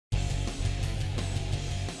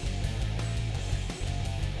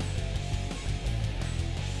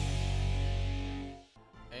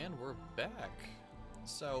back.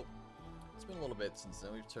 So, it's been a little bit since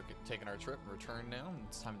then. We've taken our trip and returned now, and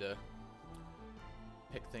it's time to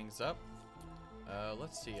pick things up.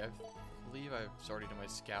 Let's see, I believe I've already done my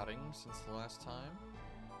scouting since the last time.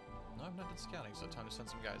 No, I've not done scouting, so time to send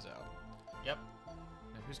some guys out. Yep.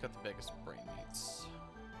 Now, who's got the biggest brain meats?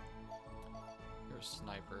 You're a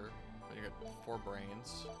sniper, but you got 4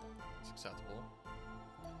 brains. It's acceptable.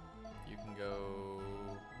 You can go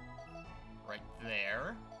Right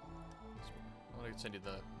there. I'm gonna send you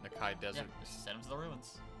the Nakai Desert. Yeah, just send them to the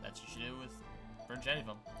ruins. That's what you should do with pretty much any of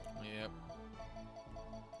them. Yep.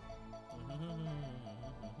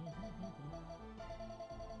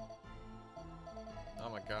 Oh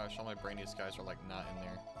my gosh, all my brainiest guys are like not in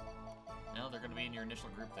there. No, they're going to be in your initial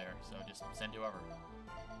group there, so just send whoever.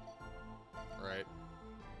 Right.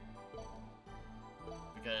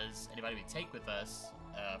 Because anybody we take with us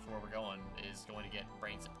for where we're going is going to get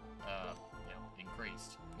brains,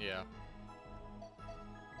 increased. Yeah.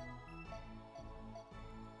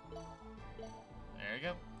 There you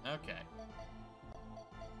go. Okay.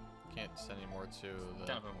 Can't send any more to the...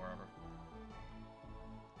 Kind of put wherever.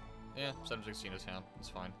 Yeah, send them to Casino Town. It's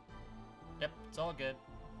fine. Yep, it's all good.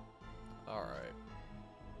 Alright.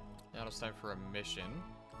 Now it's time for a mission.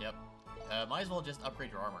 Yep. Might as well just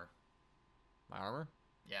upgrade your armor. My armor?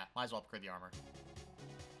 Yeah, might as well upgrade the armor.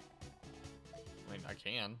 I mean, I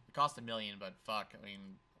can. It costs $1 million, but fuck. I mean,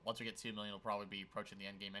 once we get 2 million, we'll probably be approaching the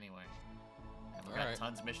end game anyway. And we've got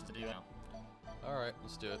tons of missions to do now. Alright,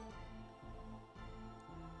 let's do it.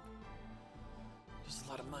 Just a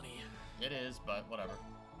lot of money. It is, but whatever.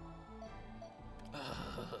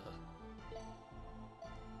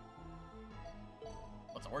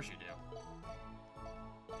 What's a horseshoe do?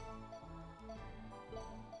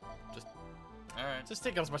 Alright. Just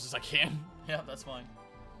take out as much as I can. Yeah, that's fine.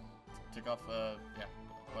 Took off, yeah,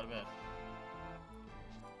 quite a bit.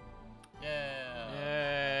 Yeah.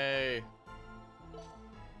 Yay!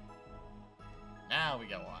 Now we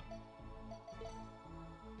go on.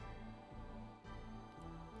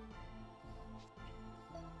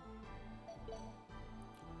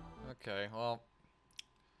 Okay, well,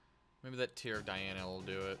 maybe that tier of Diana will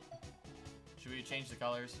do it. Should we change the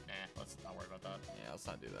colors? Nah, let's not worry about that. Yeah, let's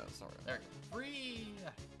not do that. Let's not worry. There we go. Free!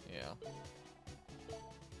 Yeah.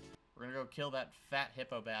 We're gonna go kill that fat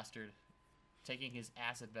hippo bastard. Taking his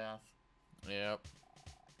acid bath. Yep.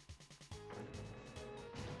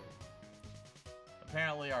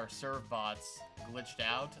 Apparently our serve bots glitched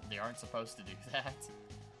out. They aren't supposed to do that.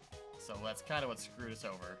 So that's kind of what screwed us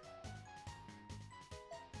over.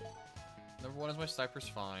 Number 1 is my sniper's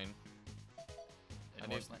fine.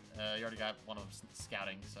 You already got one of them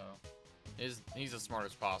scouting, so... He's as smart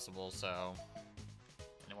as possible, so...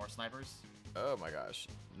 Any more snipers? Oh my gosh.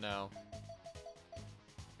 No.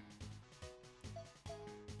 I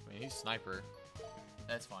mean, he's sniper.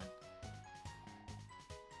 That's fine.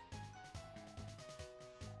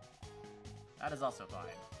 That is also fine.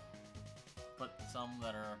 Put some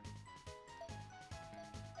that are...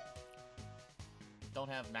 don't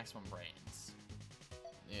have maximum brains.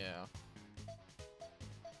 Yeah.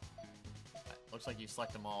 Looks like you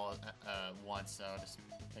select them all once, so just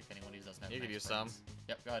pick anyone who doesn't have. You could max use brains. some.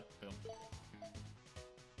 Yep, go ahead. Boom.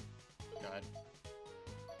 Go ahead.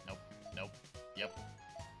 Nope. Nope. Yep.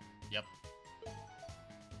 Yep.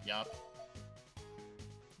 Yup.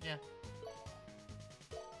 Yeah.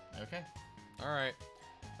 Okay. Alright.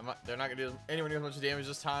 They're not going to do anywhere near as much damage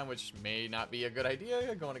this time, which may not be a good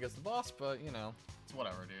idea going against the boss, but, you know. It's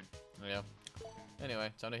whatever, dude. Yeah. Anyway,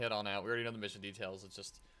 time to head on out. We already know the mission details. It's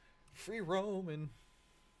just free roam and...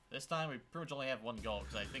 This time we pretty much only have one goal,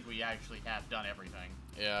 because I think we actually have done everything.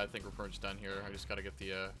 Yeah, I think we're pretty much done here. I just gotta get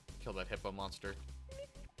the, kill that hippo monster.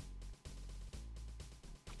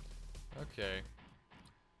 Okay.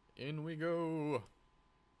 In we go.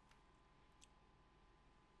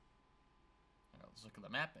 Let's look at the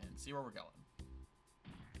map and see where we're going.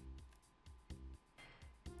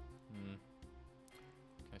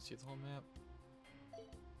 Can I see the whole map?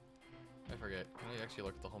 I forget. Can I actually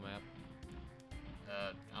look at the whole map?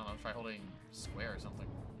 I don't know, try holding square or something.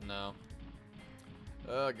 No.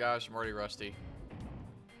 Oh gosh, I'm already rusty.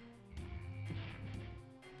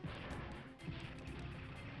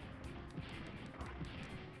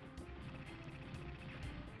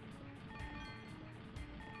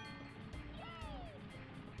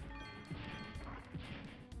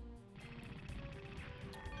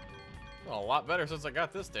 Well, a lot better since I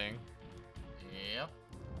got this thing. Yep.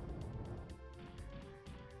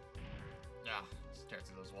 Ah, just tear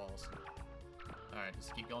through those walls. Alright,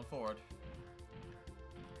 just keep going forward.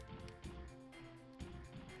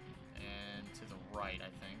 And to the right, I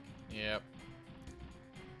think. Yep.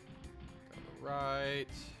 right.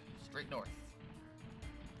 Straight north.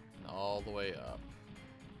 And all the way up.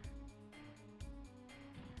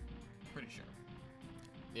 Pretty sure.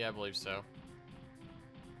 Yeah, I believe so.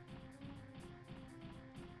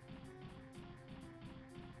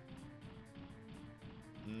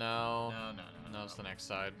 No. No, it's the next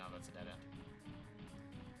side. No, that's a dead end.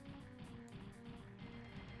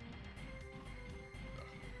 Ugh.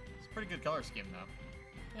 It's a pretty good color scheme,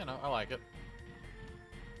 though. You know, I like it.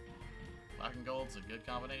 Black and gold's a good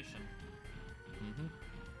combination. Mm-hmm.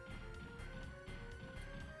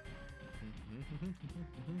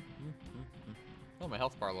 Oh, my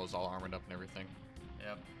health bar is all armored up and everything.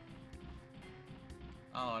 Yep.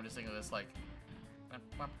 Oh, I'm just thinking of this like.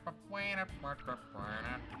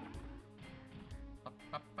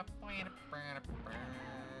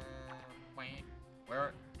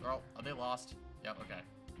 Where? Oh, are they lost? Yep. Okay.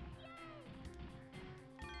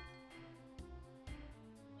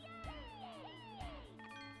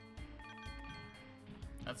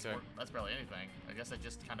 Okay. That's barely anything. I guess it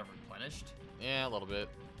just kind of replenished. Yeah, a little bit.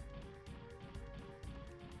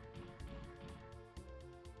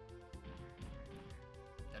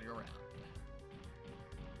 Gotta go around.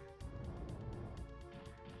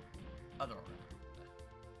 Other around.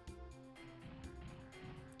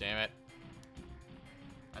 Damn it.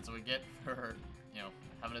 That's what we get for, you know,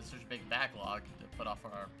 having such a big backlog to put off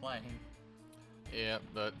our playing. Yeah,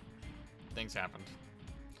 but things happened.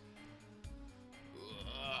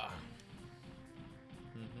 Ugh.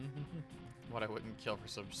 What I wouldn't kill for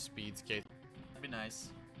some speed skate. That'd be nice.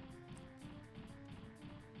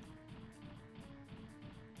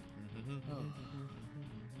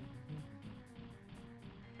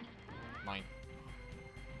 Mine.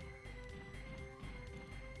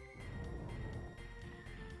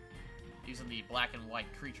 Using the black and white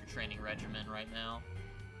creature training regimen right now.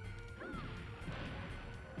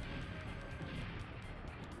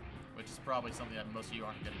 Which is probably something that most of you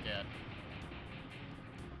aren't going to get.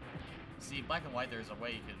 See, black and white, there's a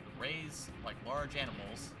way you can raise, like, large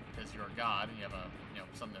animals, because you're a god, and you have a, you know,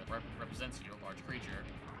 something that represents you, a large creature.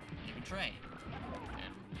 You can train.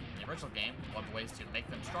 And in the original game, one of the ways to make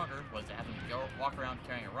them stronger was to have them walk around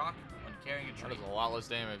carrying a rock when carrying a That tree. does a lot less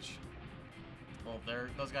damage. Well,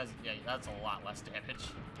 those guys, yeah, that's a lot less damage.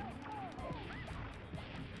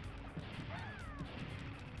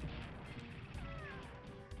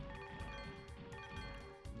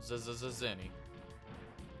 Zenny.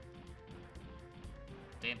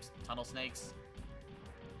 Damn tunnel snakes.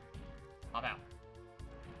 Pop out.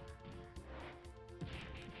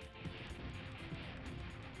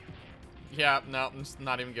 Yeah, no, I'm just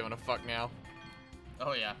not even giving a fuck now.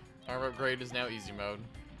 Oh, yeah. Our upgrade is now easy mode.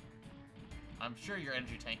 I'm sure your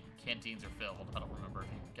energy tank canteens are filled. I don't remember if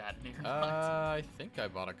you got any or not. I think I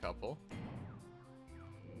bought a couple.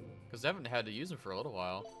 Because I haven't had to use them for a little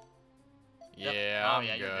while. Yep. Yeah, Oh, I'm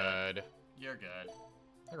yeah, good. You're good.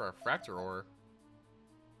 I got a fractor ore.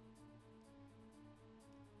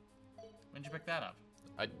 When'd you pick that up?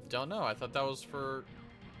 I don't know. I thought that was for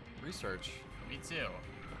research. Me too.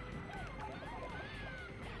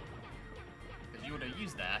 Because you would have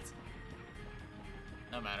used that.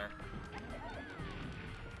 No matter.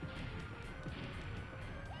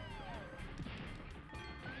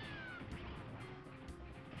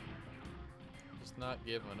 Just not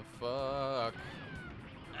giving a fuck.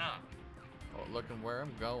 Ah, Oh, looking where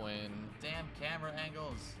I'm going. damn camera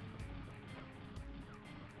angles.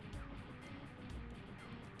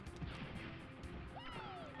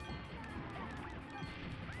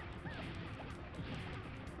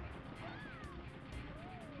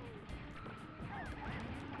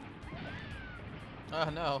 Oh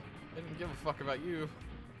no, I didn't give a fuck about you.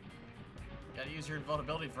 Gotta use your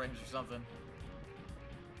invulnerability frames or something.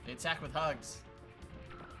 They attack with hugs.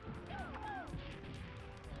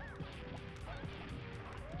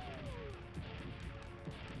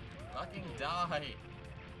 Fucking die.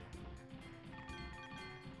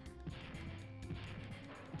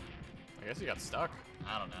 I guess he got stuck.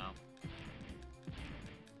 I don't know.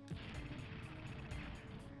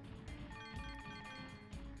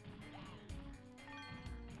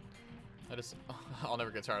 I'll never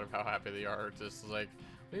get tired of how happy they are. Just like,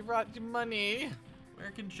 we brought you money.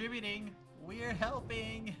 We're contributing. We're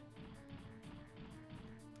helping.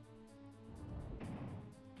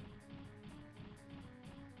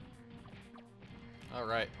 All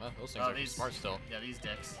right, well, those things are smart still. Yeah, these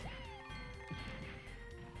dicks.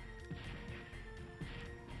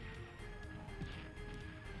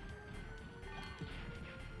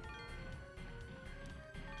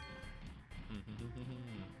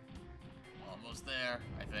 Almost there,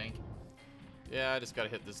 I think. Yeah, I just gotta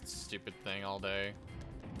hit this stupid thing all day.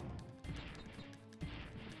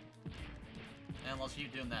 And unless you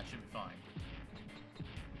keep doing that, should be fine.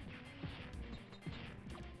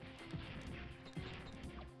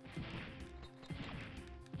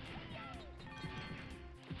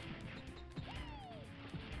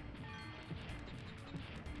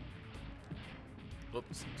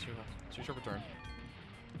 Whoops, too sharp a turn.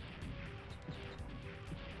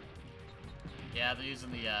 Yeah, they're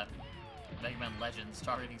using the Mega Man Legends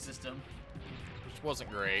targeting system. Which wasn't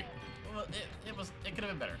great. Well, it could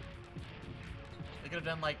have been better. They could have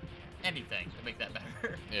done like anything to make that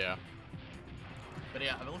better. Yeah. But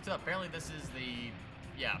yeah, I looked it up. Apparently, this is the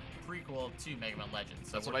prequel to Mega Man Legends.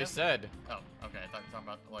 So That's what I said. Oh, okay. I thought you were talking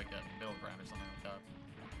about like a middle ground or something like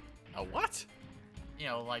that. A what? You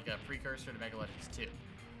know, like a precursor to Mega Legends 2.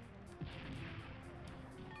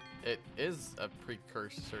 It is a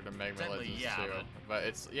precursor to Mega Man Technically, Legends yeah, 2. But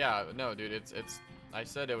it's, yeah, no, dude, it's, I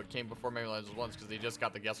said it came before Mega Man Legends 1 because they just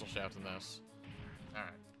got the Gesellschaft in this.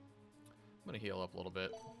 Alright. I'm gonna heal up a little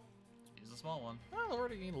bit. Use the small one. Oh, I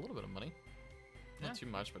already gained a little bit of money. Yeah. Not too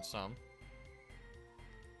much, but some.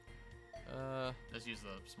 Just use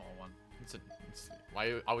the small one.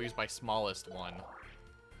 Why I'll use my smallest one.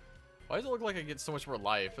 Why does it look like I get so much more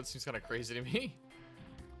life? That seems kind of crazy to me.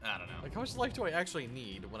 I don't know. Like, how much life do I actually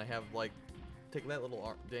need when I have, like, take that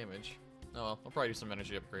little damage? Oh, well, I'll probably do some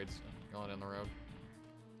energy upgrades going down the road.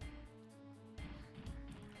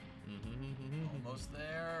 Almost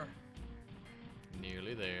there.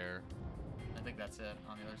 Nearly there. I think that's it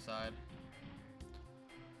on the other side.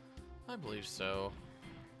 I believe so.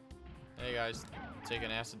 Hey guys, take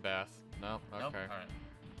an acid bath. No, okay. Nope. Alright.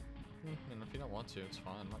 And if you don't want to, it's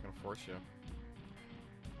fine. I'm not gonna force you.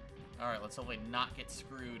 Alright, let's hopefully not get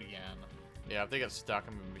screwed again. Yeah, if they get stuck,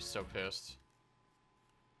 I'm gonna be so pissed.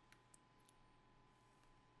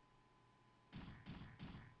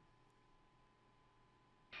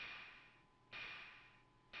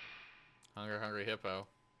 Hungry hippo.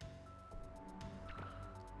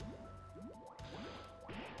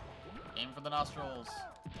 Aim for the nostrils.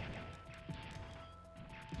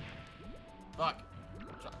 Fuck.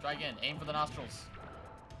 Try again. Aim for the nostrils.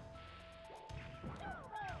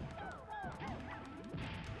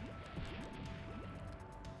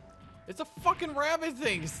 It's a fucking rabbit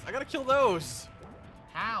things! I gotta kill those!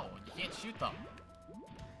 How? You can't shoot them.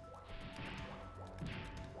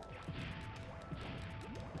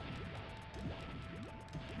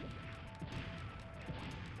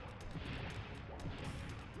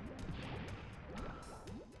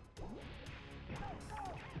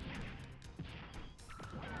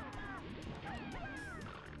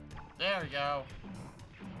 There we go.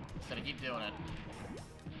 Just gotta keep doing it.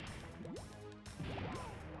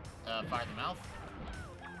 Fire the mouth.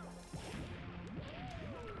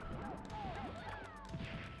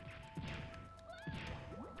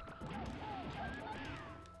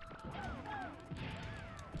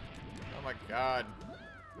 Oh my god.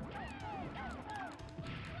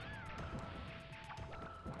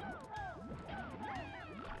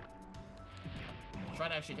 Try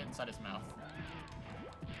to actually get inside his mouth.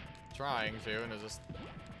 Trying to, and it's just...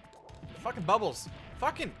 Fucking bubbles!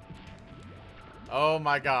 Fucking... Oh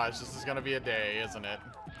my gosh, this is gonna be a day, isn't it?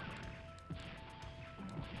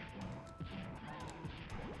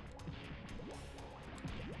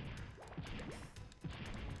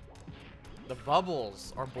 The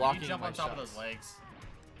bubbles are blocking my shots. Can you jump on top shots. of those legs?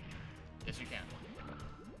 Yes, you can.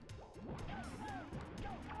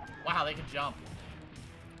 Wow, they can jump.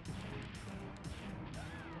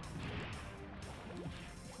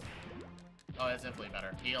 Oh, that's definitely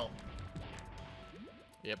better. Heal.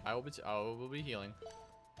 Yep, I will be healing.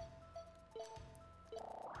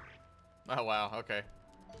 Oh wow, okay.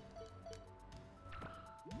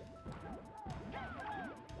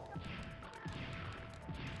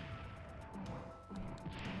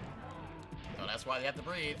 So that's why they have to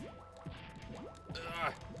breathe.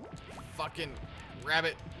 Ugh, fucking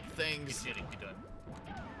rabbit things. Keep shooting, keep doing.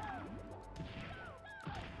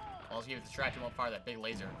 Well, if you distract him, won't fire that big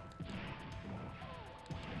laser.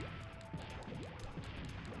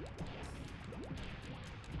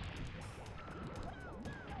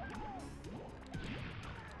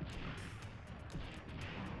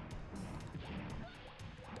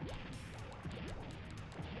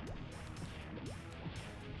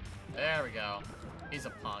 There we go. He's a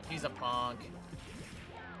punk. He's a punk.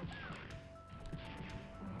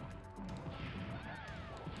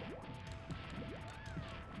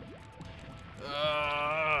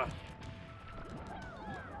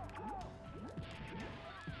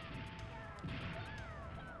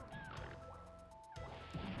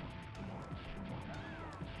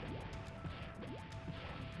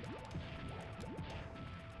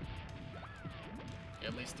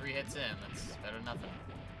 At least 3 hits in. That's better than nothing.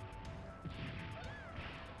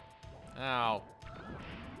 Ow.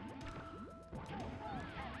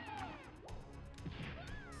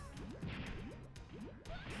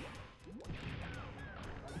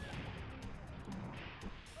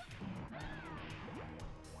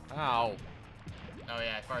 Ow. Oh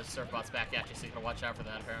yeah, as far as Surfbot's back at you, so you gotta watch out for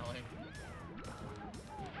that apparently.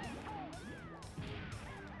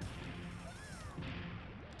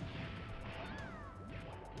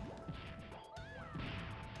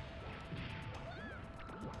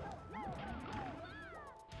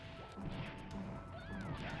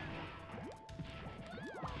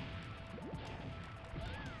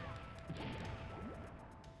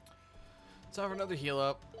 Let's have another heal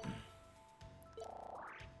up.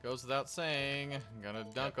 Goes without saying. I'm gonna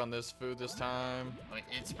dunk on this food this time. I mean,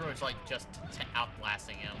 it's pretty much like just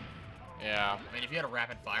outblasting him. Yeah. I mean, if you had a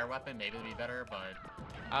rapid fire weapon, maybe it'd be better, but...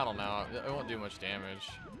 I don't know. It won't do much damage.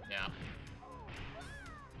 Yeah.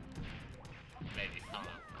 Maybe. I don't know.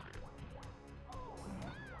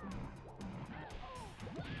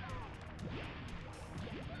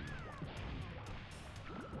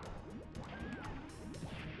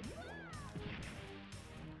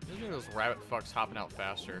 There's those rabbit fucks hopping out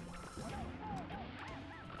faster.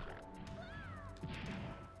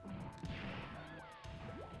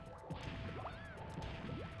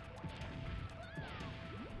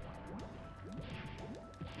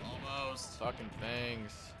 Almost. Fucking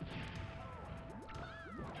things.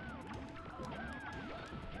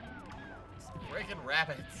 Freaking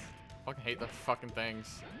rabbits. Fucking hate the fucking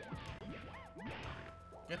things.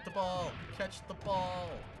 Get the ball. Catch the ball.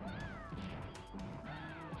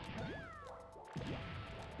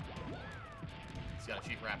 He's gotta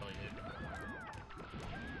shoot rapidly,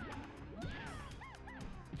 dude.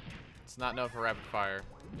 It's not known for rapid fire.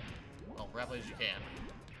 Well, rapidly as you can.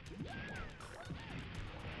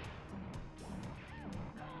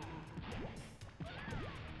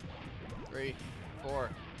 3, 4.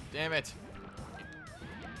 Damn it.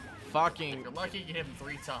 Fucking. If you're lucky, you can hit him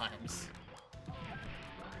 3 times.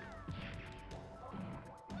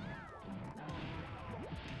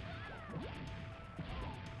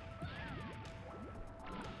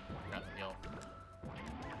 Got the kill.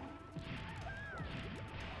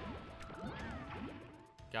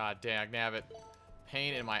 God dang nabbit.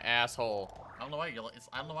 Pain in my asshole. I don't know why you're.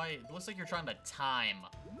 I don't know why. It looks like you're trying to time.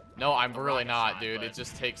 No, I'm A really rocket not, shot, dude. but- It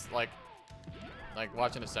just takes like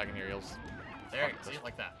watch in a second here. You'll. There, Fuck see this. it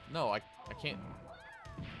like that. No, I can't.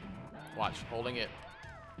 Watch, holding it.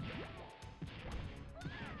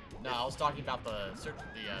 No, I was talking about the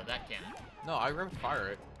that cannon. No, I rapid fire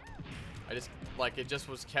it. I just it just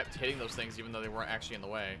was kept hitting those things even though they weren't actually in the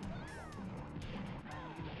way.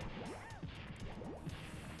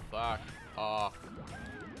 Fuck off.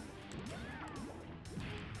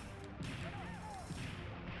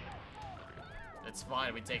 It's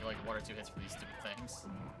fine. We take like 1 or 2 hits for these stupid things.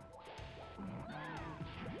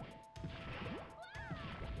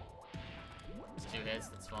 It's 2 hits.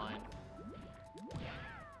 That's fine.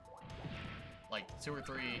 Like 2 or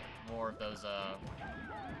 3 more of those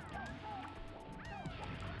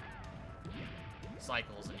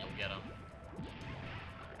cycles, and you'll get them.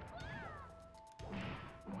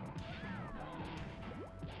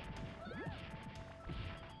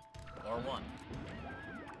 Or 1.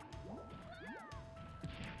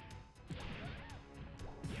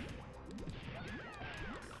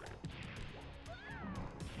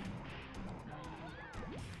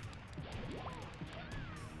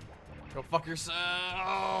 Go fuck yourself.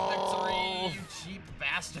 Victory, you cheap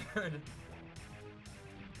bastard.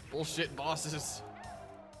 Bullshit bosses.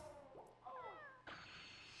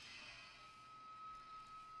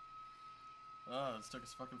 Oh, this took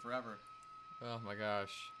us fucking forever. Oh my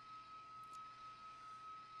gosh.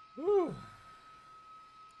 Woo.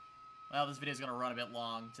 Well, this video's gonna run a bit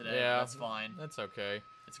long today. Yeah, That's fine. That's okay.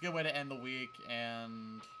 It's a good way to end the week,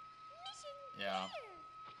 and yeah.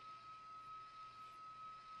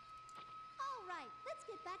 All right, let's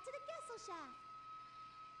get back to the Gessel shaft.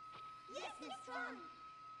 Yes, Miss Tron.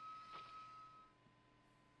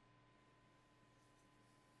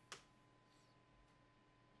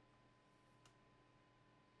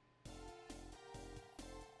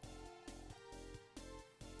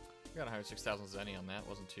 Got 106,000 zenny on that.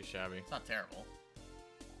 Wasn't too shabby. It's not terrible.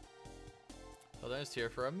 Well, that's here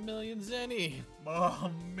for 1,000,000 zenny. A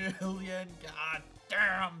million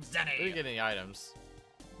goddamn zenny. We didn't get any items.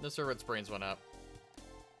 The servant's brains went up.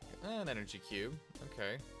 An energy cube.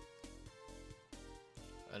 Okay.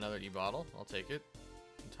 Another e-bottle. I'll take it.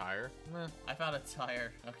 A tire. Meh. I found a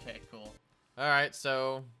tire. Okay, cool. Alright,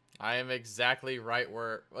 so I am exactly right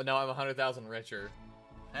where... Well, no, I'm 100,000 richer.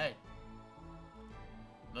 Hey.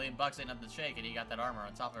 $1,000,000 ain't nothing to shake, and you got that armor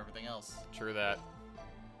on top of everything else. True that.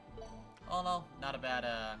 Oh no, not a bad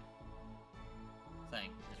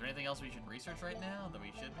thing. Is there anything else we should research right now that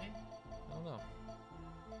we should be? I don't know.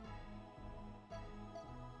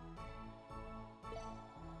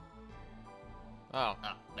 Oh,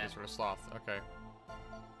 man. sort of sloth. Okay.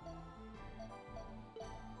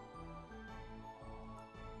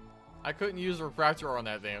 I couldn't use the refractor on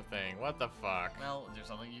that damn thing. What the fuck? Well, is there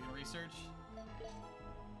something you can research?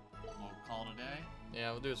 We'll call it a day.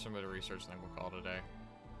 Yeah, we'll do some bit of research and then we'll call it a day.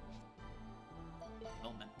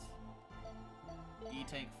 Development.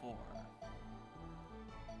 E-take 4.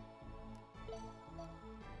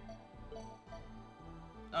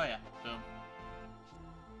 Oh yeah, boom.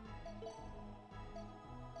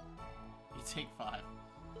 E-take 5.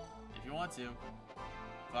 If you want to.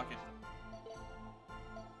 Fuck it.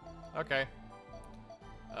 Okay.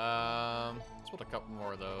 Let's put a couple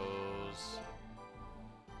more of those.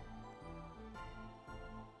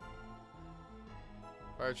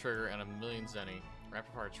 Fire trigger and 1,000,000 zenny.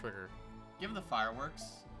 Rapid fire trigger. Give him the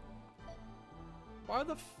fireworks. Why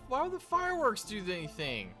would the fireworks do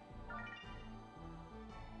anything?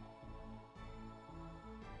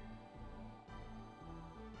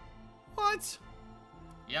 What?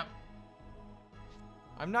 Yep.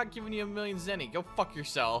 I'm not giving you 1,000,000 zenny. Go fuck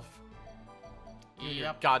yourself. You and your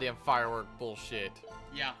Yep. goddamn firework bullshit.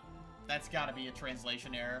 Yeah. That's gotta be a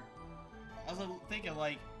translation error. I was thinking,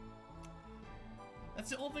 like,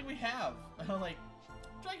 that's the only thing we have. And I'm like,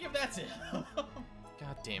 try and give that to him.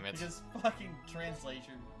 God damn it. Because fucking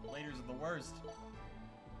translators are the worst.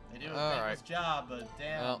 They do a All thankless right. job, but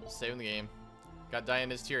damn. Well, saving the game. Got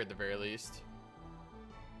Diana's tier at the very least.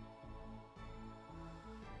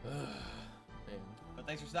 Man. But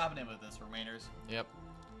thanks for stopping in with us, Remainers. Yep.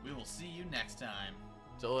 We will see you next time.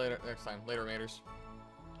 Till later. Next time. Later, Raiders.